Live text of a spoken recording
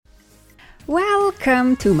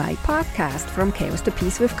Welcome to my podcast From Chaos to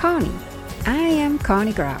Peace with Connie. I am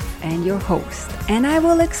Connie Graf and your host, and I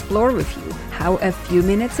will explore with you how a few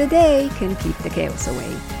minutes a day can keep the chaos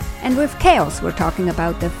away. And with chaos, we're talking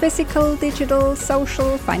about the physical, digital,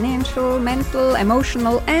 social, financial, mental,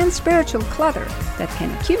 emotional, and spiritual clutter that can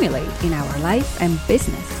accumulate in our life and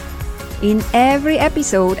business. In every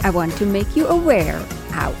episode, I want to make you aware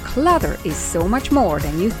how clutter is so much more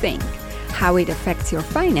than you think, how it affects your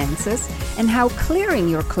finances, and how clearing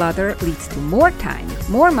your clutter leads to more time,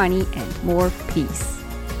 more money, and more peace.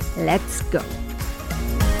 Let's go.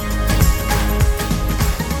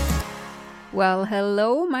 Well,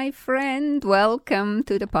 hello, my friend. Welcome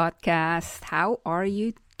to the podcast. How are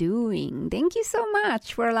you doing? Thank you so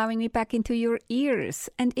much for allowing me back into your ears.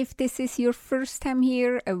 And if this is your first time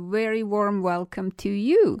here, a very warm welcome to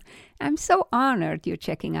you. I'm so honored you're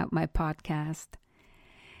checking out my podcast.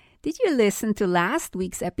 Did you listen to last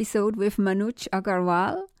week's episode with Manoj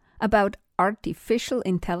Agarwal about artificial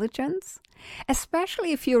intelligence?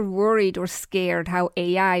 Especially if you're worried or scared how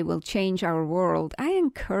AI will change our world, I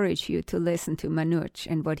encourage you to listen to Manoj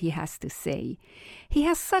and what he has to say. He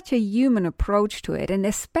has such a human approach to it, and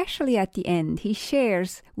especially at the end, he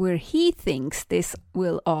shares where he thinks this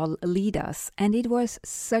will all lead us. And it was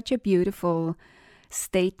such a beautiful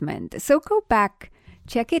statement. So go back,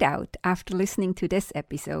 check it out after listening to this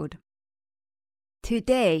episode.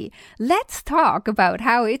 Today, let's talk about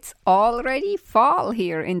how it's already fall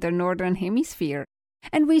here in the Northern Hemisphere.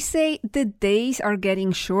 And we say the days are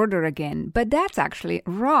getting shorter again, but that's actually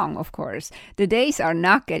wrong, of course. The days are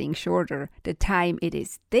not getting shorter. The time it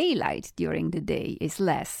is daylight during the day is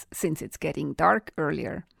less, since it's getting dark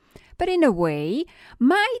earlier. But in a way,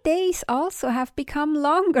 my days also have become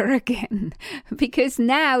longer again, because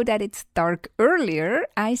now that it's dark earlier,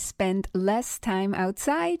 I spend less time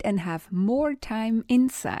outside and have more time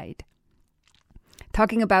inside.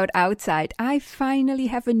 Talking about outside, I finally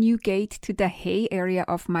have a new gate to the hay area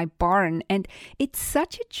of my barn, and it's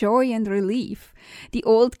such a joy and relief. The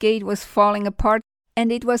old gate was falling apart,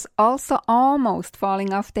 and it was also almost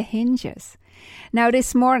falling off the hinges. Now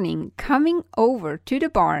this morning, coming over to the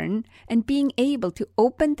barn and being able to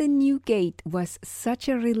open the new gate was such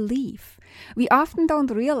a relief. We often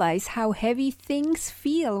don't realize how heavy things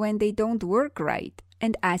feel when they don't work right.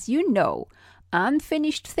 And as you know,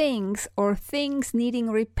 unfinished things or things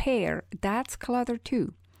needing repair, that's clutter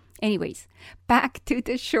too. Anyways, back to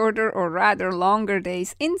the shorter or rather longer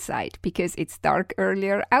days inside. Because it's dark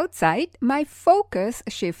earlier outside, my focus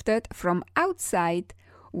shifted from outside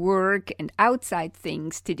work and outside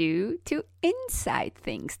things to do to inside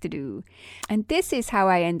things to do. And this is how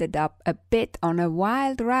I ended up a bit on a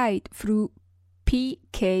wild ride through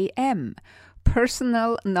PKM,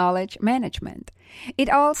 Personal Knowledge Management. It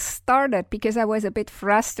all started because I was a bit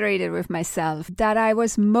frustrated with myself that I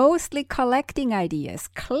was mostly collecting ideas,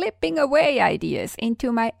 clipping away ideas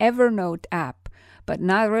into my Evernote app, but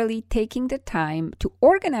not really taking the time to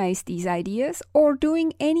organize these ideas or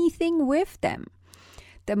doing anything with them.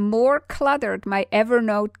 The more cluttered my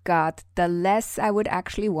Evernote got, the less I would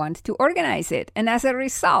actually want to organize it. And as a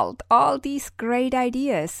result, all these great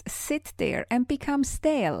ideas sit there and become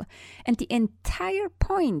stale. And the entire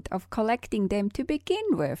point of collecting them to begin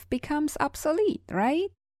with becomes obsolete,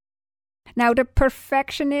 right? Now, the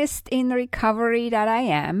perfectionist in recovery that I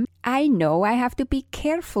am, I know I have to be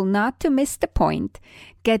careful not to miss the point,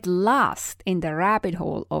 get lost in the rabbit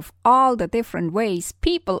hole of all the different ways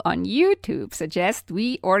people on YouTube suggest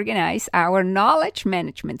we organize our knowledge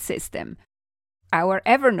management system, our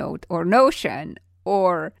Evernote or Notion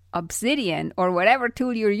or Obsidian or whatever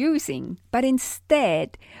tool you're using. But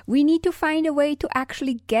instead, we need to find a way to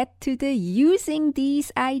actually get to the using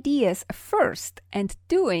these ideas first and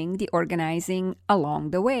doing the organizing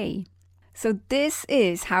along the way. So this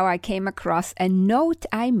is how I came across a note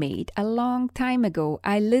I made a long time ago.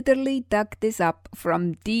 I literally dug this up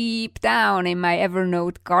from deep down in my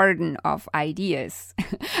Evernote garden of ideas.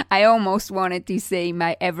 I almost wanted to say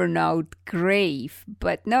my Evernote grave,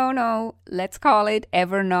 but no, let's call it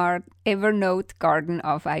Evernote garden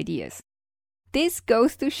of ideas. This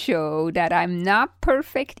goes to show that I'm not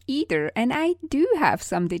perfect either, and I do have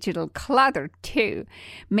some digital clutter too.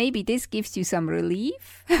 Maybe this gives you some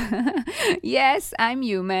relief? Yes, I'm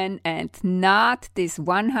human and not this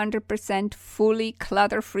 100% fully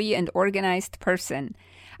clutter-free and organized person.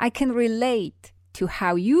 I can relate to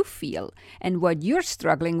how you feel and what you're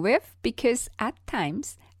struggling with because at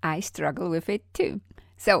times I struggle with it too.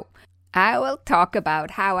 So, I will talk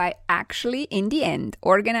about how I actually, in the end,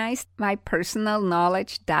 organized my personal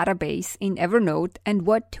knowledge database in Evernote and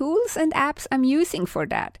what tools and apps I'm using for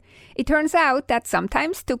that. It turns out that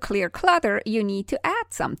sometimes to clear clutter, you need to add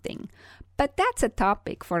something. But that's a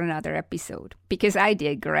topic for another episode, because I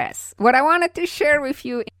digress. What I wanted to share with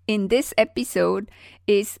you in this episode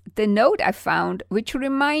is the note I found, which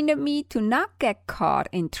reminded me to not get caught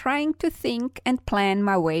in trying to think and plan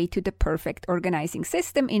my way to the perfect organizing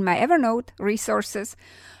system in my Evernote resources,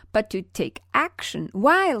 but to take action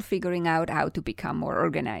while figuring out how to become more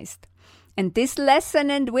organized. And this lesson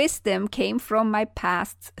and wisdom came from my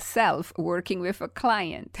past self working with a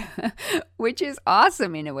client, which is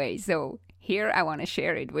awesome in a way. So here I want to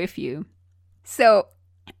share it with you. So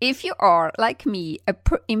if you are, like me, an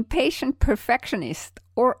impatient perfectionist,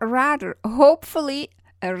 or rather, hopefully,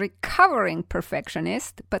 a recovering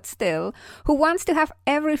perfectionist, but still, who wants to have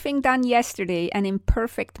everything done yesterday and in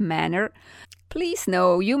perfect manner, please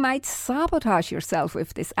know you might sabotage yourself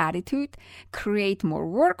with this attitude, create more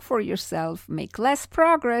work for yourself, make less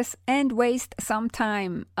progress, and waste some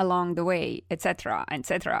time along the way, etc.,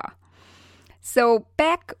 etc. So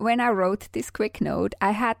back when I wrote this quick note,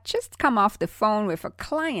 I had just come off the phone with a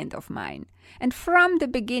client of mine. And from the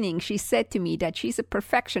beginning, she said to me that she's a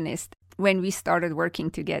perfectionist when we started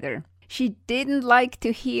working together. She didn't like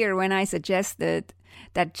to hear when I suggested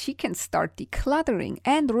that she can start decluttering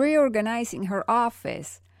and reorganizing her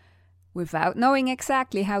office without knowing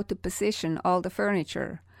exactly how to position all the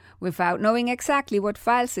furniture, without knowing exactly what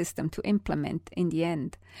file system to implement in the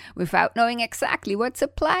end, without knowing exactly what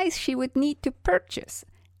supplies she would need to purchase,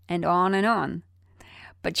 and on and on.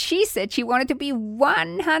 But she said she wanted to be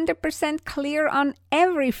 100% clear on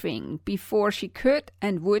everything before she could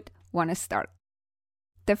and would want to start.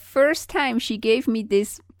 The first time she gave me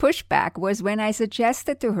this pushback was when I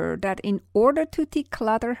suggested to her that in order to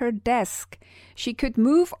declutter her desk, she could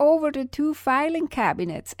move over the 2 filing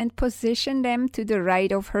cabinets and position them to the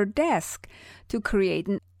right of her desk to create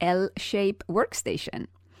an L-shaped workstation.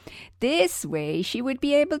 This way, she would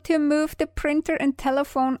be able to move the printer and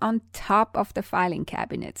telephone on top of the filing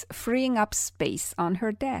cabinets, freeing up space on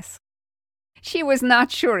her desk. She was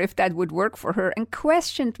not sure if that would work for her and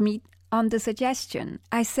questioned me on the suggestion.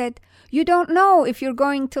 I said, "You don't know if you're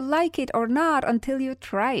going to like it or not until you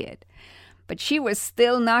try it." But she was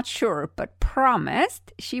still not sure, but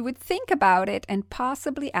promised she would think about it and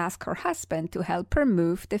possibly ask her husband to help her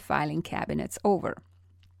move the filing cabinets over.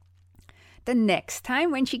 The next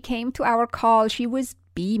time when she came to our call, she was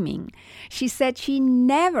beaming. She said she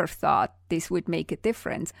never thought this would make a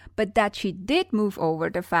difference, but that she did move over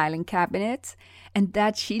the filing cabinets and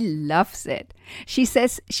that she loves it. She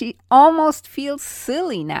says she almost feels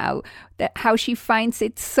silly now, that how she finds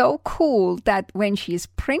it so cool that when she is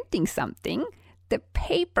printing something, the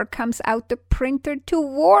paper comes out the printer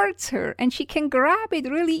towards her and she can grab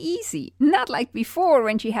it really easy. Not like before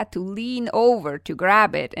when she had to lean over to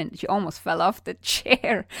grab it and she almost fell off the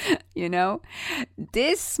chair, you know.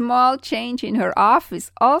 This small change in her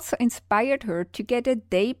office also inspired her to get a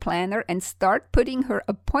day planner and start putting her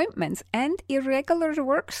appointments and irregular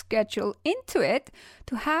work schedule into it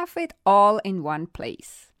to have it all in one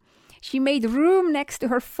place. She made room next to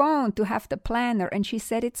her phone to have the planner, and she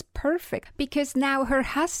said it's perfect because now her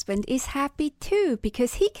husband is happy too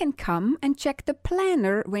because he can come and check the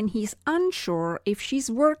planner when he's unsure if she's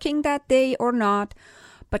working that day or not,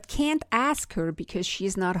 but can't ask her because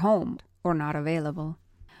she's not home or not available.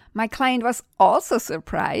 My client was also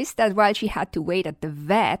surprised that while she had to wait at the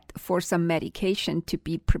vet for some medication to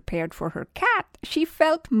be prepared for her cat, she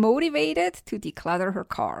felt motivated to declutter her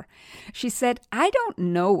car. She said, "I don't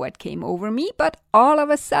know what came over me, but all of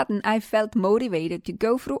a sudden I felt motivated to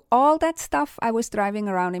go through all that stuff I was driving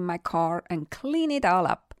around in my car and clean it all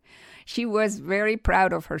up." She was very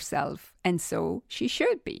proud of herself, and so she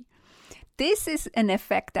should be. This is an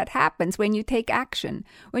effect that happens when you take action,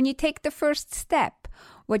 when you take the first step.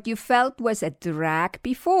 What you felt was a drag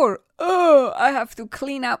before, "Oh, I have to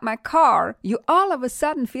clean out my car," you all of a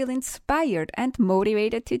sudden feel inspired and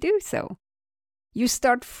motivated to do so. You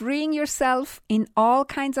start freeing yourself in all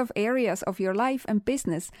kinds of areas of your life and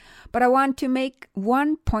business. But I want to make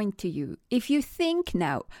one point to you. If you think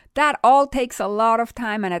now, that all takes a lot of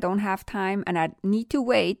time and I don't have time and I need to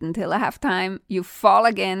wait until I have time, you fall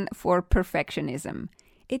again for perfectionism.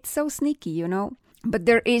 It's so sneaky, you know. But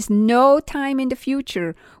there is no time in the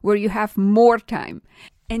future where you have more time.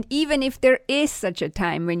 And even if there is such a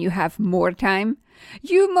time when you have more time,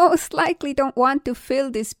 you most likely don't want to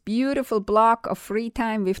fill this beautiful block of free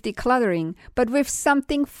time with decluttering, but with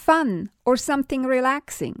something fun or something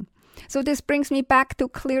relaxing. So this brings me back to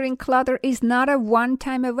clearing clutter is not a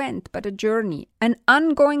one-time event, but a journey, an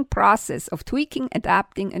ongoing process of tweaking,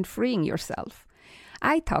 adapting, and freeing yourself.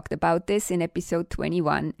 I talked about this in episode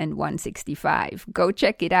 21 and 165. Go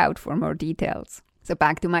check it out for more details. So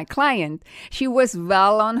back to my client. She was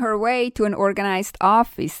well on her way to an organized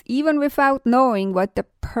office, even without knowing what the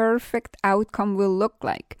perfect outcome will look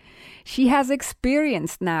like. She has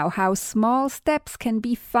experienced now how small steps can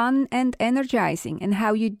be fun and energizing, and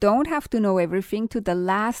how you don't have to know everything to the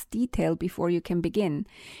last detail before you can begin.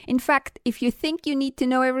 In fact, if you think you need to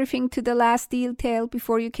know everything to the last detail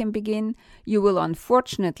before you can begin, you will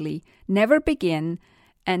unfortunately never begin,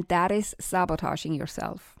 and that is sabotaging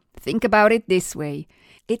yourself. Think about it this way.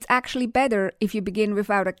 It's actually better if you begin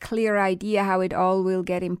without a clear idea how it all will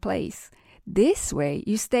get in place. This way,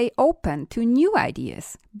 you stay open to new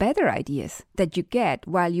ideas, better ideas that you get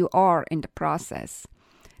while you are in the process.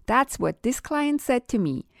 That's what this client said to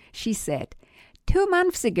me. She said, 2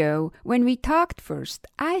 months ago, when we talked first,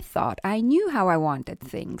 I thought I knew how I wanted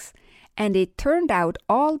things. And it turned out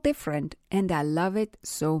all different, and I love it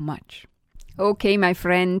so much. Okay, my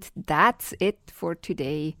friend, that's it for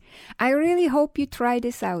today. I really hope you try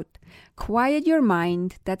this out. Quiet your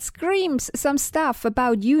mind that screams some stuff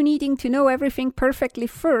about you needing to know everything perfectly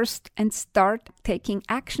first, and start taking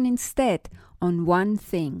action instead on one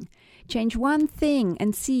thing. Change one thing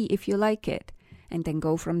and see if you like it, and then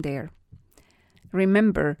go from there.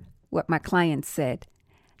 Remember what my client said.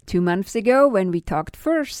 2 months ago, when we talked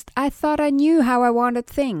first, I thought I knew how I wanted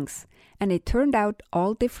things. And it turned out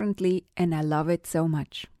all differently, and I love it so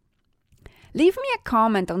much. Leave me a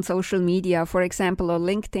comment on social media, for example, on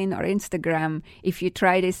LinkedIn or Instagram, if you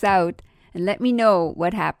try this out, and let me know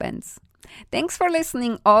what happens. Thanks for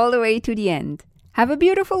listening all the way to the end. Have a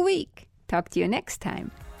beautiful week. Talk to you next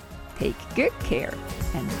time. Take good care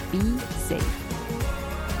and be safe.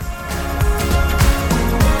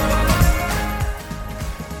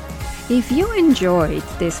 If you enjoyed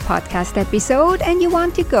this podcast episode and you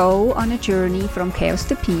want to go on a journey from chaos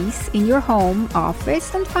to peace in your home,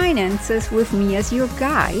 office, and finances with me as your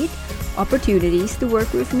guide, opportunities to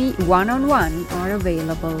work with me one-on-one are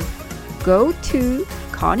available. Go to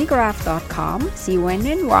connygraf.com,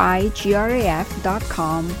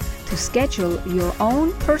 CONNYGRAF.com to schedule your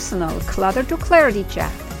own personal Clutter to Clarity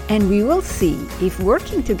chat, and we will see if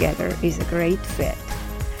working together is a great fit.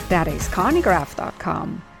 That is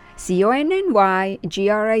connygraf.com.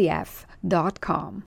 CONNYGRAF.com.